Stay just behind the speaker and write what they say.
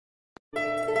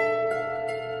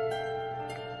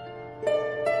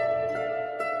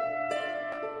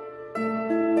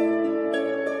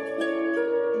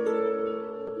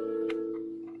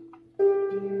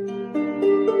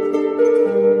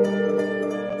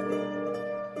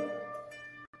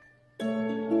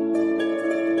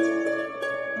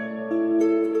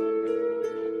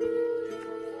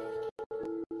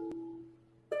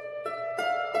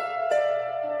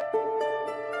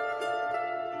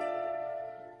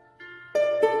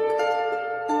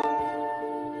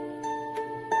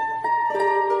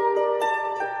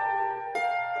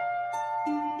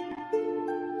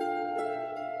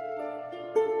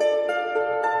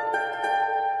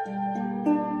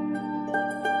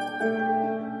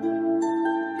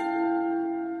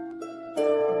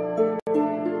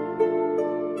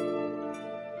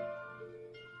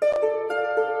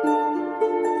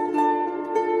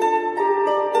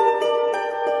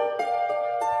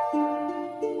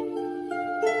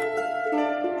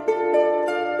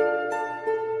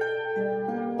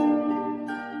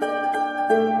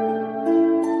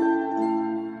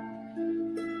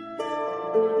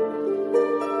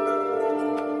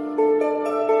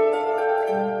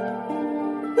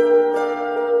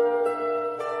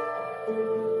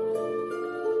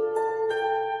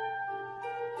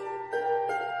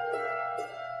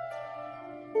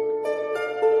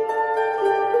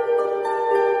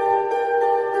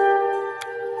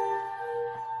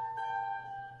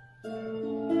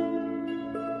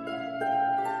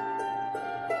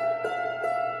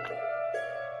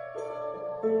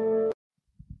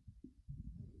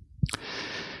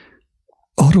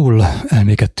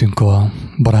elmékedtünk a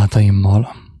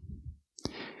barátaimmal,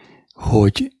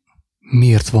 hogy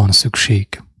miért van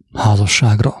szükség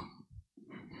házasságra.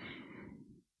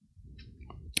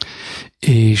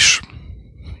 És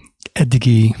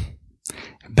eddigi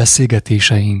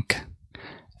beszélgetéseink,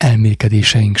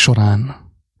 elmékedéseink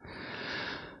során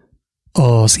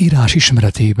az írás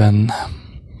ismeretében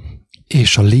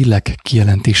és a lélek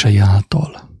kijelentései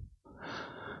által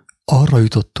arra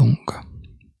jutottunk,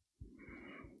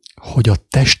 hogy a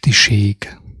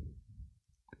testiség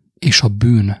és a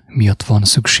bűn miatt van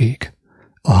szükség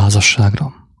a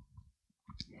házasságra.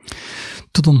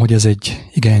 Tudom, hogy ez egy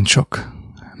igencsak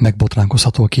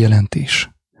megbotránkozható kijelentés,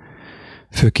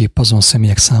 főképp azon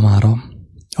személyek számára,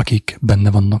 akik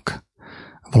benne vannak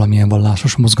valamilyen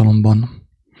vallásos mozgalomban,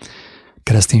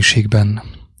 kereszténységben,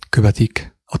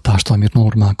 követik a társadalmi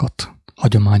normákat,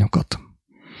 hagyományokat,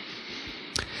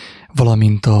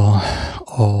 valamint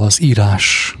az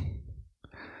írás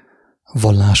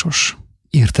vallásos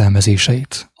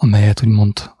értelmezéseit, amelyet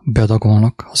úgymond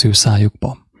beadagolnak az ő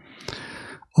szájukba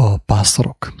a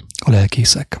pásztorok, a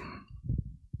lelkészek.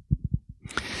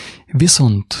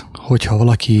 Viszont, hogyha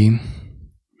valaki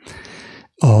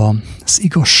az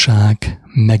igazság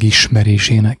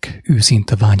megismerésének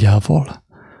őszinte vágyával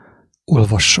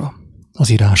olvassa az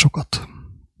írásokat,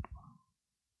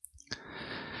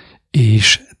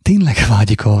 és tényleg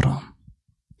vágyik arra,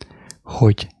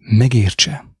 hogy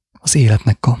megértse az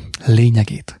életnek a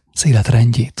lényegét, az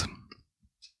életrendjét,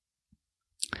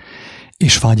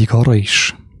 és vágyik arra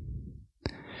is,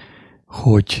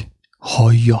 hogy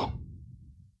hallja,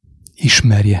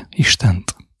 ismerje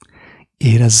Istent,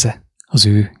 érezze az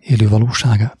ő élő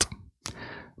valóságát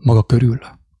maga körül,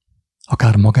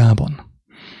 akár magában,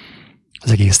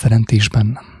 az egész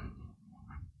teremtésben.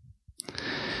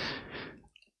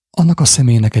 Annak a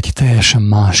személynek egy teljesen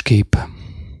más kép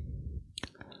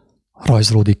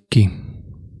rajzolódik ki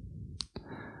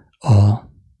a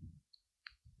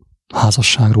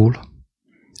házasságról,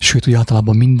 sőt, úgy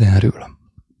általában mindenről.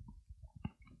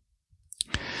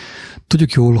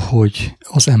 Tudjuk jól, hogy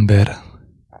az ember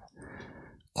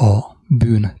a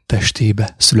bűn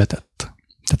testébe született.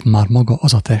 Tehát már maga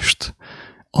az a test,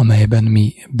 amelyben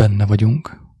mi benne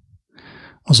vagyunk,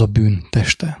 az a bűn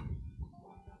teste.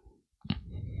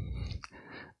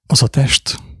 Az a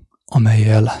test,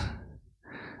 amellyel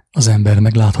az ember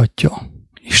megláthatja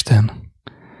Isten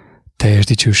teljes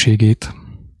dicsőségét,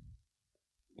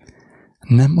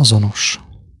 nem azonos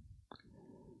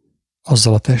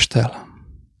azzal a testtel,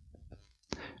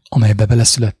 amelybe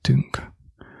beleszülettünk,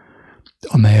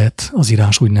 amelyet az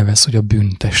írás úgy nevez, hogy a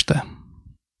bűn teste.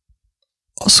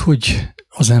 Az, hogy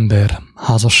az ember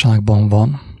házasságban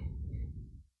van,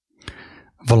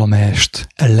 valamelyest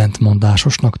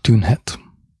ellentmondásosnak tűnhet,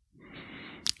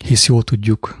 hisz jól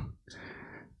tudjuk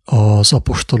az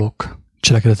apostolok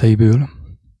cselekedeteiből,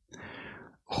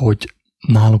 hogy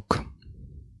náluk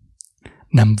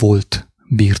nem volt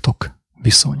birtok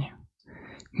viszony.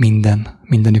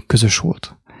 Mindenük közös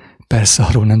volt. Persze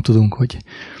arról nem tudunk,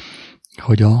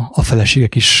 hogy a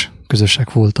feleségek is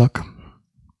közösek voltak.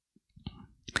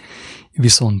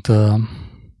 Viszont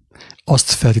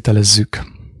azt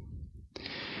feltételezzük,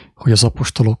 hogy az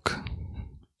apostolok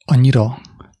annyira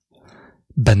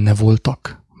benne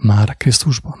voltak már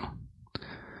Krisztusban,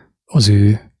 az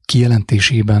ő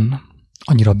kijelentésében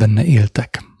annyira benne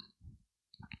éltek,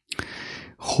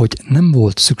 hogy nem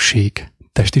volt szükség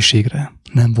testiségre,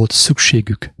 nem volt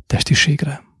szükségük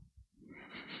testiségre.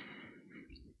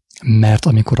 Mert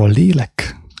amikor a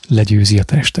lélek legyőzi a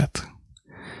testet,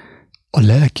 a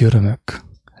lelki örömök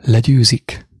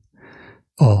legyőzik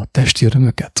a testi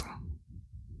örömöket,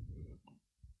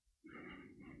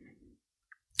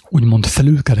 úgymond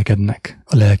felülkerekednek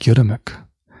a lelki örömök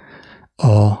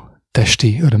a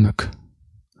testi örömök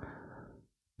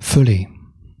fölé,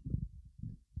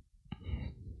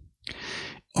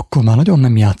 akkor már nagyon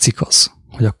nem játszik az,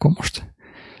 hogy akkor most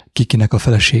kikinek a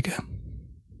felesége.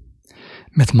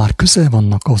 Mert már közel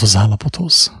vannak ahhoz az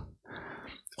állapothoz,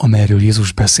 amelyről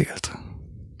Jézus beszélt.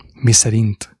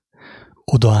 Miszerint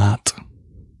oda át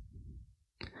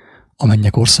a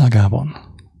mennyek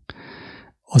országában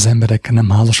az emberek nem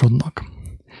házasodnak,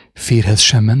 férjhez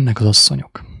sem mennek az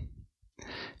asszonyok,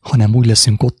 hanem úgy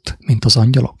leszünk ott, mint az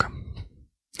angyalok.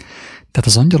 Tehát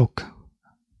az angyalok,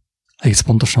 egész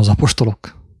pontosan az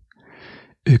apostolok,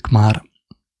 ők már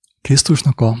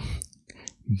Krisztusnak a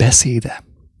beszéde,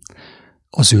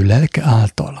 az ő lelke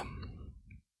által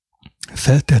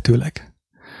feltehetőleg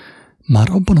már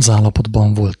abban az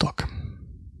állapotban voltak,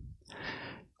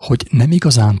 hogy nem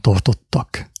igazán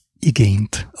tartottak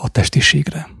igényt a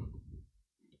testiségre.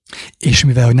 És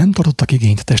mivel hogy nem tartottak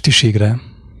igényt a testiségre,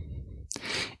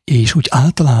 és úgy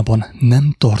általában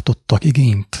nem tartottak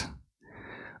igényt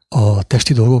a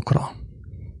testi dolgokra,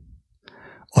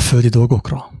 a földi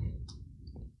dolgokra.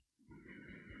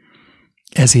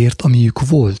 Ezért, amiük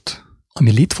volt,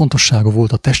 ami létfontossága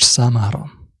volt a test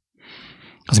számára,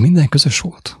 az minden közös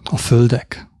volt. A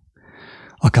földek,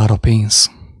 akár a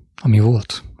pénz, ami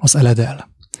volt, az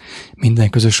eledel, minden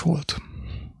közös volt.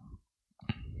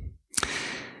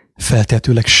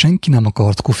 Feltehetőleg senki nem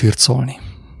akart kufircolni.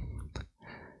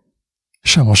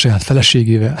 Sem a saját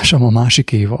feleségével, sem a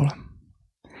másikéval.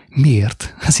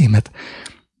 Miért? Azért, mert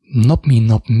nap mint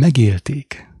nap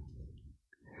megélték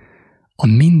a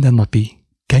mindennapi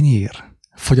kenyér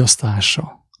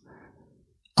fogyasztása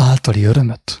általi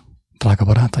örömöt, drága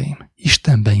barátaim.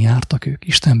 Istenben jártak ők,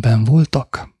 Istenben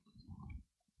voltak.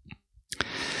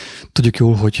 Tudjuk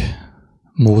jól, hogy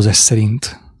Mózes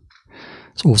szerint,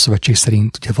 az Ószövetség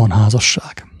szerint ugye van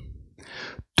házasság.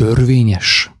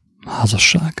 Törvényes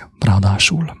házasság,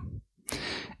 ráadásul.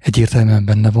 Egyértelműen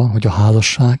benne van, hogy a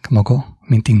házasság maga,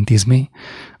 mint intézmény,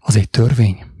 az egy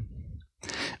törvény.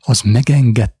 Az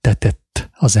megengedtetett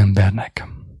az embernek,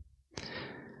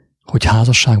 hogy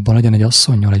házasságban legyen egy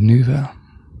asszonnyal, egy nővel.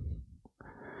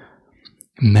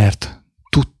 Mert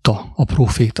tudta a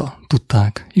próféta,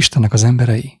 tudták Istennek az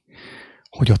emberei,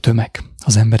 hogy a tömeg,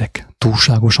 az emberek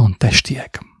túlságosan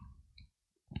testiek.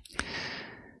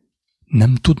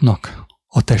 Nem tudnak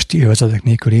a testi élvezetek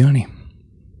nélkül élni,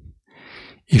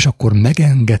 és akkor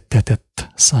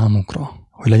megengedtetett számukra,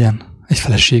 hogy legyen egy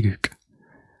feleségük,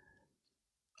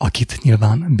 akit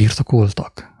nyilván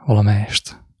birtokoltak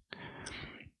valamelyest.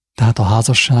 Tehát a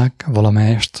házasság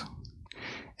valamelyest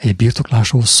egy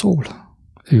birtoklásról szól.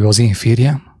 Ő az én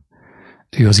férjem,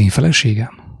 ő az én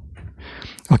feleségem.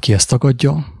 Aki ezt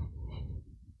tagadja,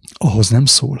 ahhoz nem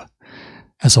szól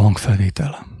ez a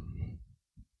hangfelvétel.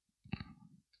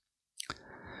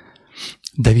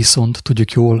 De viszont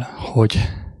tudjuk jól, hogy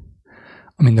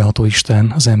a mindenható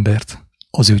Isten az embert,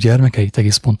 az ő gyermekeit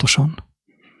egész pontosan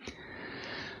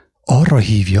arra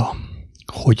hívja,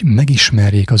 hogy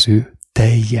megismerjék az ő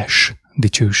teljes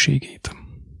dicsőségét.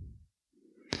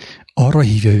 Arra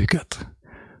hívja őket,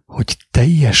 hogy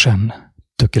teljesen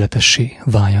tökéletessé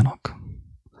váljanak.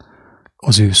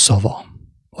 Az ő szava,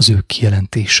 az ő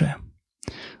kijelentése,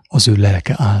 az ő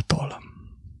lelke által.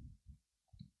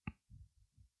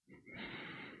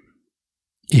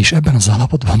 És ebben az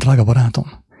állapotban, drága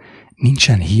barátom,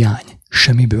 nincsen hiány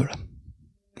semmiből.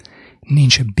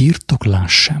 Nincs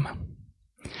birtoklás sem.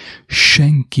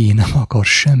 Senki nem akar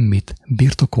semmit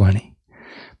birtokolni,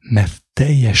 mert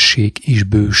teljesség és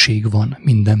bőség van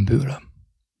mindenből.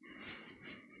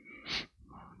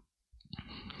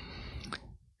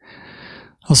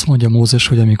 Azt mondja Mózes,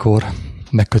 hogy amikor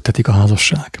megköttetik a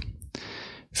házasság,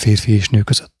 férfi és nő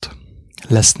között,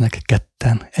 lesznek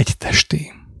ketten egy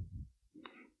testé.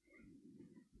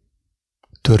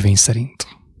 Törvény szerint.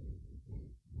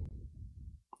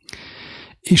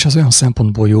 És az olyan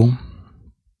szempontból jó,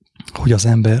 hogy az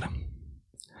ember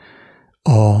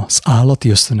az állati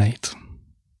ösztöneit,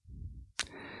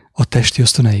 a testi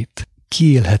ösztöneit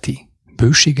kiélheti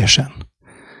bőségesen,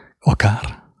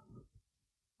 akár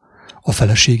a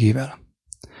feleségével,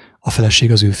 a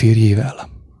feleség az ő férjével.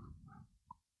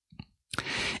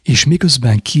 És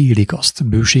miközben kiélik azt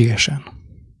bőségesen,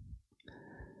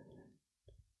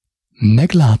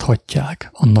 megláthatják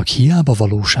annak hiába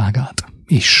valóságát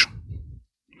is.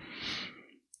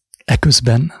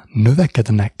 Eközben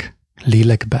növekednek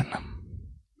lélekben.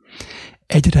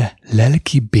 Egyre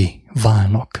lelkibbé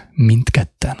válnak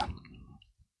mindketten.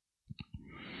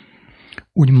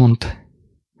 Úgymond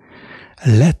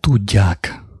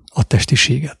letudják a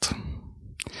testiséget.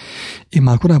 Én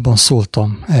már korábban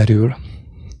szóltam erről,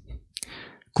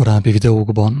 korábbi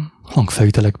videókban,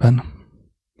 hangfelvételekben,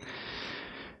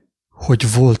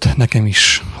 hogy volt nekem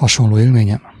is hasonló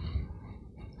élményem.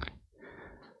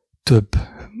 Több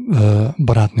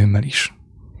barátnőmmel is.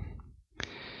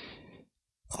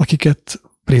 Akiket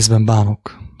részben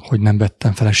bánok, hogy nem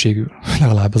vettem feleségül,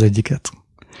 legalább az egyiket.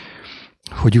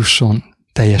 Hogy jusson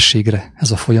teljességre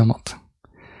ez a folyamat.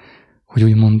 Hogy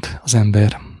úgymond az ember,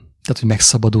 tehát hogy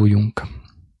megszabaduljunk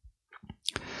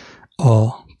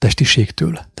a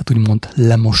testiségtől, tehát úgymond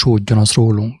lemosódjon az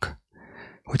rólunk,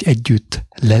 hogy együtt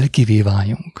lelkivé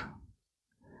váljunk.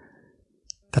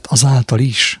 Tehát azáltal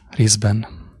is részben,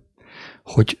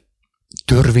 hogy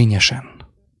törvényesen,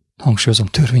 hangsúlyozom,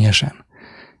 törvényesen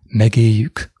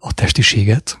megéljük a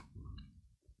testiséget,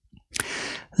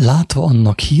 látva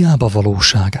annak hiába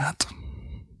valóságát,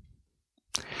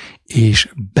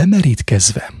 és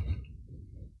bemerítkezve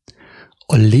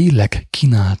a lélek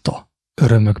kínálta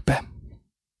örömökbe.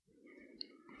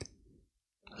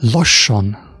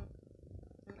 Lassan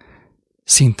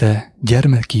szinte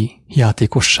gyermeki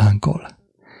játékossággal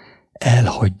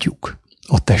elhagyjuk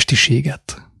a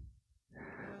testiséget,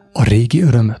 a régi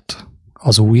örömöt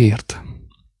az újért,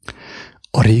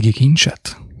 a régi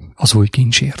kincset az új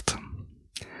kincsért.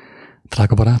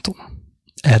 Drága barátom,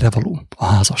 erre való a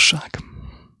házasság.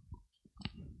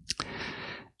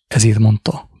 Ezért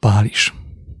mondta Pál is,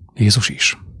 Jézus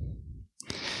is,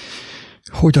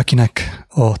 hogy akinek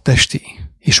a testi,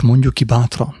 és mondjuk ki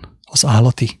bátran, az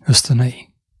állati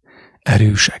ösztönei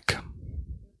erősek,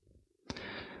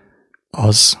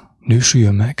 az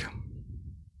nősüljön meg,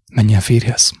 menjen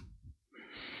férjhez.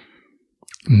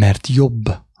 Mert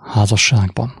jobb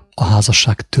házasságban, a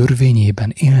házasság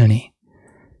törvényében élni,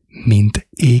 mint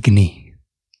égni.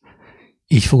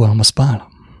 Így fogalmaz Pál.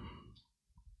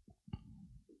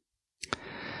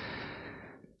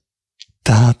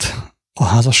 Tehát a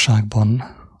házasságban,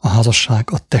 a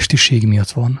házasság a testiség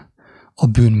miatt van, a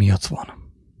bűn miatt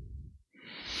van.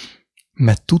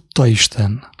 Mert tudta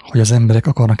Isten, hogy az emberek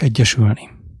akarnak egyesülni.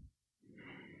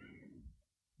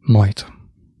 Majd.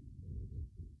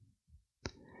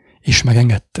 És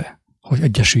megengedte, hogy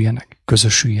egyesüljenek,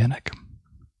 közösüljenek.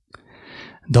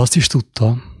 De azt is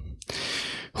tudta,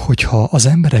 hogyha az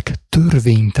emberek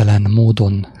törvénytelen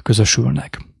módon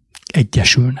közösülnek,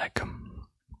 egyesülnek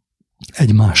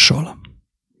egymással,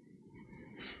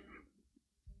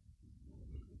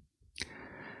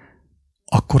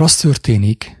 akkor az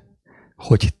történik,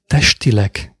 hogy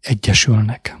testileg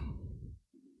egyesülnek.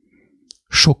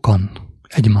 Sokan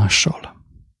egymással.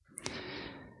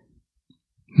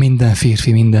 Minden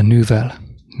férfi minden nővel,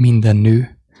 minden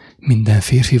nő minden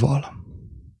férfival.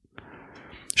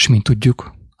 És mint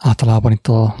tudjuk, általában itt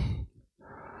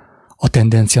a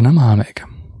tendencia nem áll meg,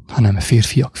 hanem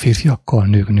férfiak férfiakkal,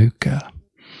 nők nőkkel,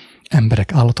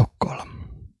 emberek állatokkal,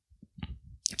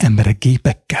 emberek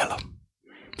gépekkel.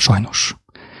 Sajnos.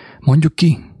 Mondjuk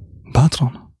ki,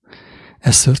 bátran,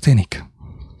 ez történik.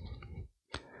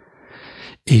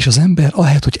 És az ember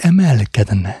ahelyett, hogy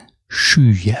emelkedne,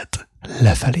 süllyed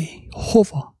lefelé.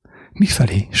 Hova?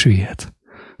 Mifelé süllyed?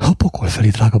 A pokol felé,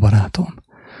 drága barátom.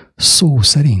 Szó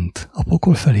szerint a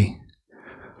pokol felé.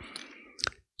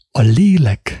 A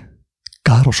lélek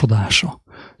károsodása,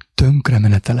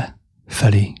 tönkremenetele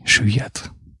felé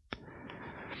süllyed.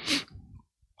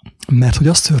 Mert hogy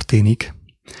az történik,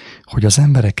 hogy az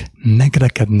emberek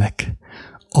megrekednek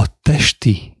a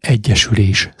testi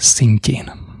egyesülés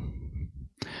szintjén.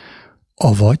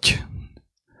 Avagy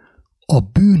a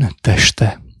bűn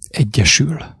teste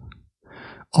egyesül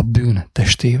a bűn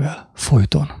testével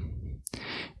folyton.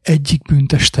 Egyik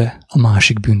bűnteste a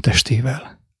másik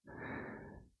bűntestével.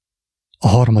 A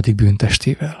harmadik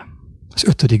bűntestével. Az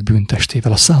 5.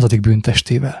 bűntestével. A 100.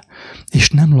 bűntestével. És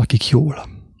nem lakik jól.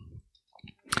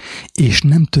 És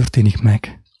nem történik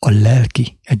meg a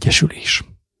lelki egyesülés.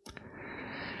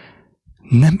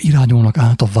 Nem irányulnak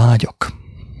át a vágyak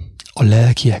a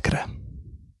lelkiekre.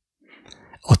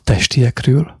 A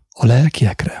testiekről a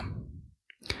lelkiekre.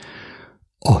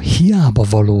 A hiába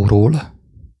valóról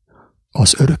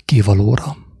az örökké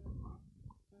valóra.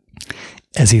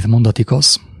 Ezért mondatik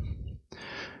az,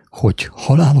 hogy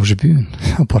halálos bűn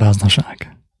a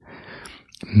paráznaság.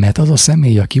 Mert az a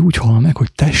személy, aki úgy hal meg,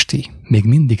 hogy testi, még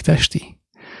mindig testi,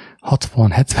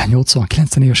 60, 70, 80,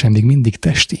 90 évesen még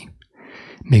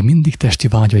mindig testi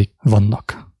vágyai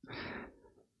vannak.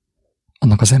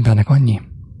 Annak az embernek annyi.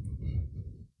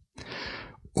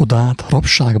 Odaát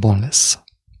rabságban lesz.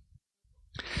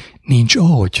 Nincs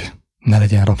ahogy ne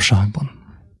legyen rabságban.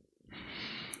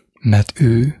 Mert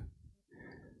ő,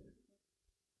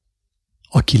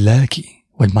 aki lelki,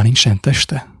 vagy már nincsen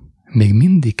teste, még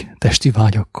mindig testi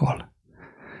vágyakkal,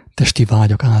 testi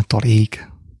vágyak által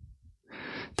ég,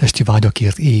 testi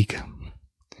vágyakért ég,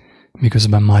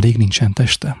 miközben már rég nincsen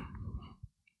teste.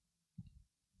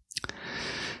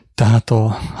 Tehát a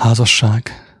házasság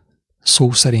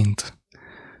szó szerint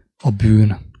a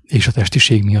bűn és a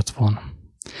testiség miatt van.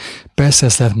 Persze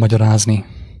ezt lehet magyarázni,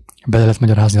 bele lehet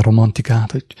magyarázni a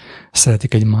romantikát, hogy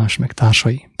szeretik egymást, meg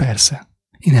társai. Persze,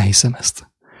 én elhiszem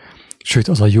ezt. Sőt,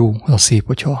 az a jó, az a szép,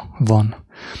 hogyha van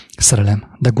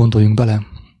szerelem. De gondoljunk bele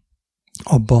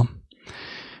abba,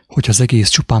 hogy az egész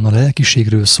csupán a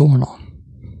lelkiségről szólna,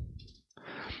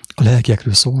 a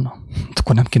lelkiekről szólna,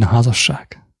 akkor nem kéne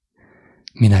házasság.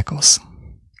 Minek az?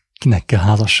 Kinek kell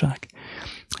házasság?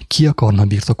 Ki akarna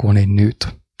birtokolni egy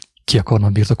nőt? Ki akarna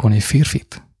birtokolni egy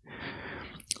férfit?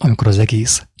 Amikor az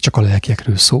egész csak a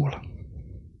lelkiekről szól.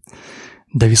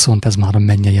 De viszont ez már a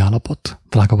mennyei állapot,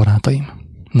 drága barátaim,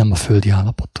 nem a földi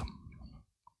állapot.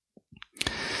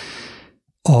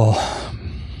 A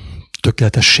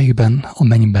tökéletességben, a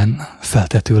mennyben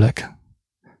feltetőleg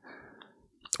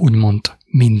úgymond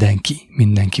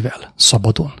mindenkivel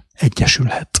szabadon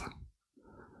egyesülhet.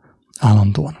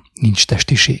 Állandóan nincs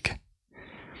testiség,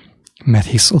 mert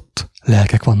hisz ott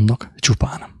lelkek vannak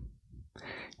csupán.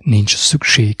 Nincs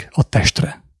szükség a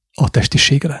testre, a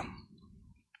testiségre.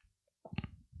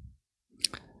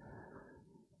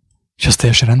 És ez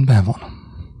teljesen rendben van.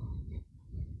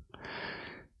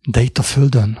 De itt a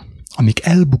Földön, amíg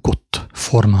elbukott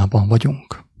formában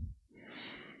vagyunk,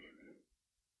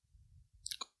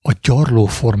 a gyarló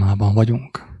formában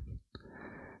vagyunk,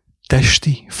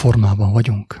 testi formában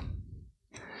vagyunk,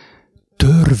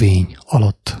 törvény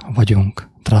alatt vagyunk,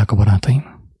 drága barátaim.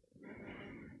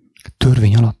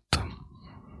 Törvény alatt.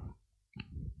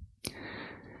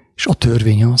 És a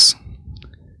törvény az,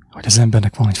 hogy az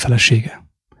embernek van egy felesége,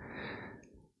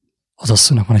 az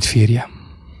asszonynak van egy férje.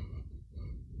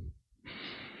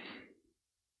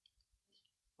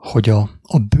 Hogy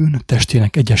a bűn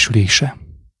testének egyesülése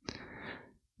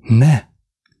ne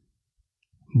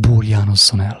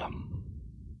burjánozzon el.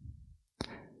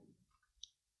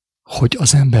 Hogy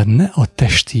az ember ne a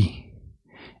testi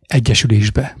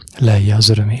egyesülésbe lelje az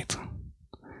örömét,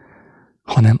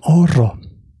 hanem arra,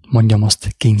 mondjam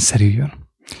azt, kényszerüljön,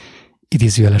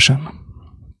 idézőjelesen,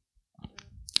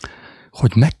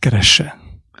 hogy megkeresse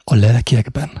a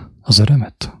lelkiekben az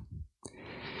örömet.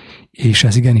 És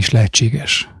ez igenis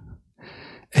lehetséges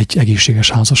egy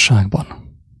egészséges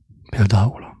házasságban,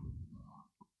 például.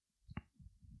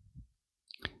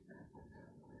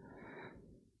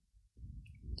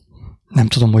 Nem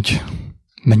tudom, hogy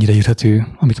mennyire érthető,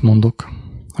 amit mondok,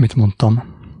 amit mondtam.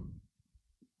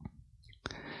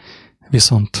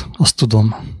 Viszont azt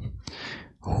tudom,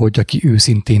 hogy aki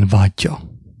őszintén vágyja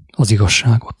az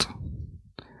igazságot,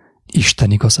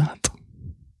 Isten igazát,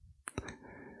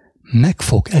 meg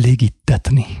fog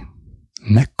elégítetni,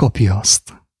 megkapja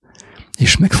azt,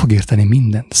 és meg fog érteni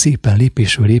mindent szépen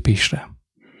lépésről lépésre.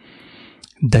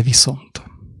 De viszont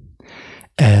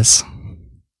ez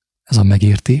a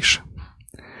megértés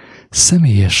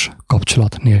személyes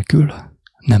kapcsolat nélkül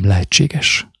nem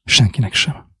lehetséges senkinek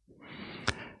sem.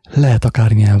 Lehet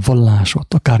akármilyen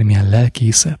vallásot, akármilyen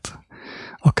lelkészet,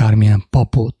 akármilyen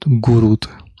papot,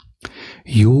 gurut,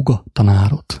 jóga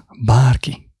tanárot,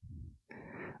 bárki,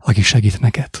 aki segít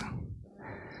neked.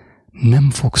 Nem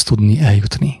fogsz tudni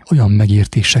eljutni olyan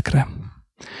megértésekre,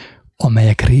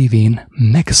 amelyek révén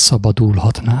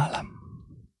megszabadulhatnál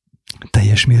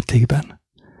teljes mértékben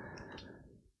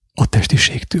a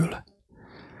testiségtől.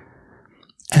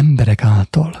 Emberek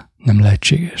által nem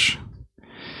lehetséges.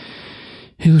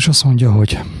 Jézus azt mondja,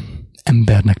 hogy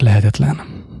embernek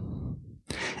lehetetlen.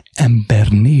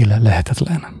 Embernél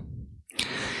lehetetlen.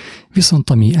 Viszont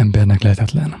ami embernek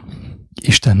lehetetlen,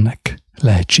 Istennek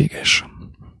lehetséges.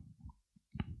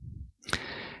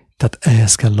 Tehát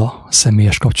ehhez kell a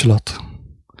személyes kapcsolat,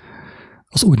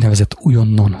 az úgynevezett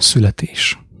újonnan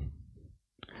születés,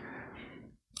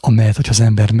 amelyet, hogy az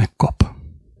ember megkap,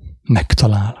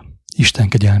 megtalál Isten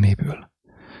kegyelméből,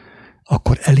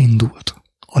 akkor elindult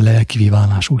a lelkivé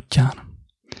válás útján.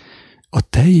 A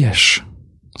teljes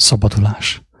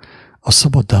szabadulás, a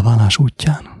szabaddá válás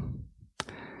útján.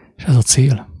 És ez a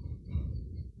cél.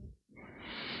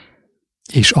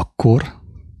 És akkor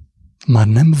már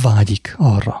nem vágyik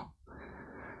arra,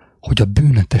 hogy a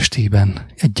bűn testében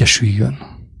egyesüljön.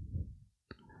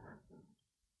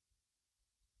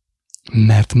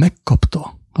 Mert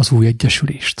megkapta az új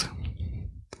egyesülést.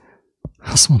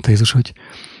 Azt mondta Jézus, hogy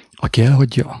aki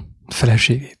elhagyja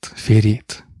feleségét,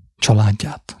 férjét,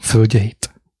 családját,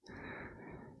 földjeit,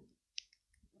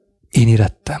 én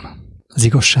érettem az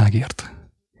igazságért,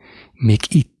 még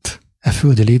itt, e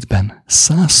földi létben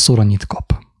 100-szor annyit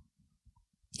kap.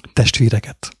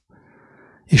 Testvéreket,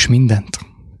 és mindent.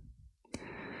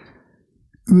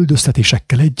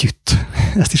 Üldöztetésekkel együtt,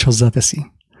 ezt is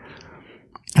hozzáteszi.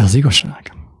 Ez az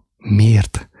igazság.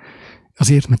 Miért?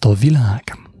 Azért, mert a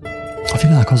világ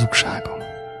hazugsága,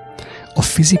 a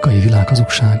fizikai világ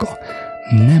hazugsága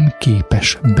nem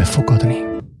képes befogadni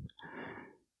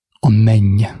a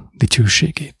menny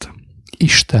dicsőségét,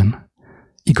 Isten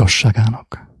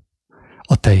igazságának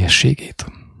a teljességét.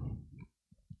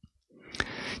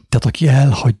 Tehát aki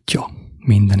elhagyja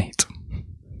mindenét,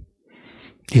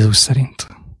 Jézus szerint,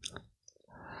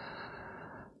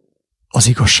 az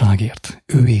igazságért,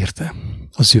 ő érte,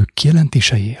 az ő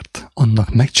kijelentéseiért,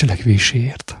 annak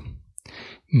megcselekvéséért,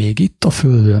 még itt a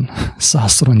földön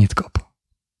 100-szor annyit kap.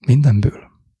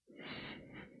 Mindenből.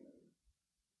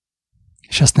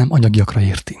 És ezt nem anyagiakra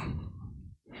érti.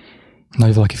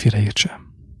 Nagy valaki félreértse.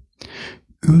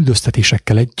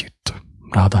 Üldöztetésekkel együtt,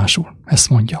 ráadásul, ezt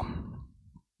mondja.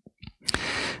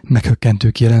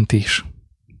 Meghökkentő kijelentés.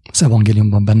 Az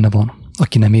evangéliumban benne van.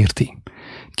 aki nem érti,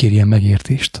 kérjen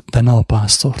megértést, de ne a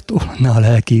pásztortól, ne a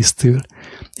lelkésztől,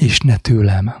 és ne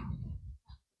tőlem,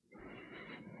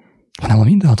 hanem a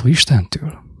mindenható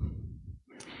Istentől.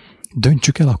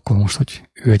 Döntsük el akkor most, hogy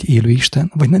ő egy élő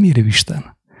Isten, vagy nem élő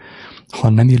Isten. Ha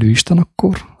nem élő Isten,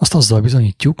 akkor azt azzal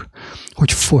bizonyítjuk,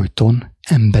 hogy folyton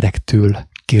emberektől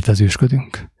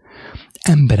kérdezősködünk.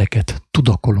 Embereket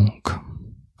tudakolunk,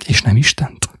 és nem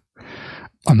Istent.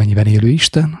 Amennyiben élő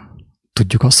Isten,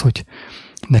 tudjuk azt, hogy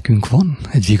nekünk van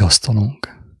egy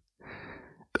vigasztalónk,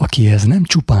 akihez nem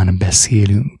csupán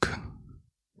beszélünk,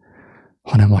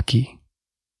 hanem aki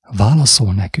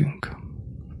válaszol nekünk.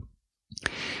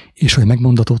 És hogy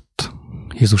megmondatott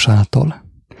Jézus által,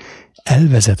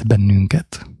 elvezet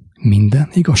bennünket minden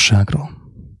igazságra.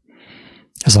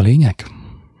 Ez a lényeg.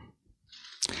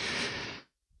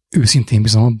 Őszintén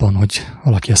bízom abban, hogy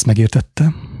valaki ezt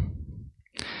megértette,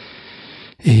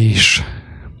 és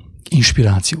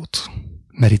inspirációt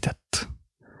merített,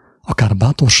 akár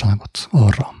bátorságot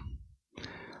arra,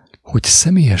 hogy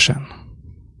személyesen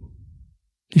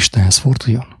Istenhez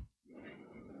forduljon,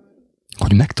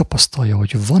 hogy megtapasztalja,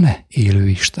 hogy van-e élő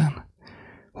Isten,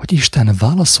 hogy Isten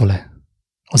válaszol-e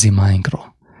az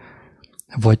imáinkra,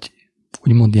 vagy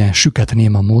úgymond ilyen süket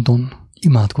néma módon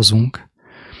imádkozunk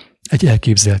egy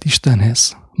elképzelt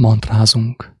Istenhez,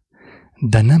 mantrázunk,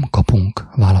 de nem kapunk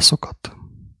válaszokat.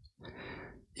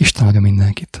 Isten áldja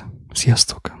mindenkit.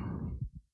 Sziasztok!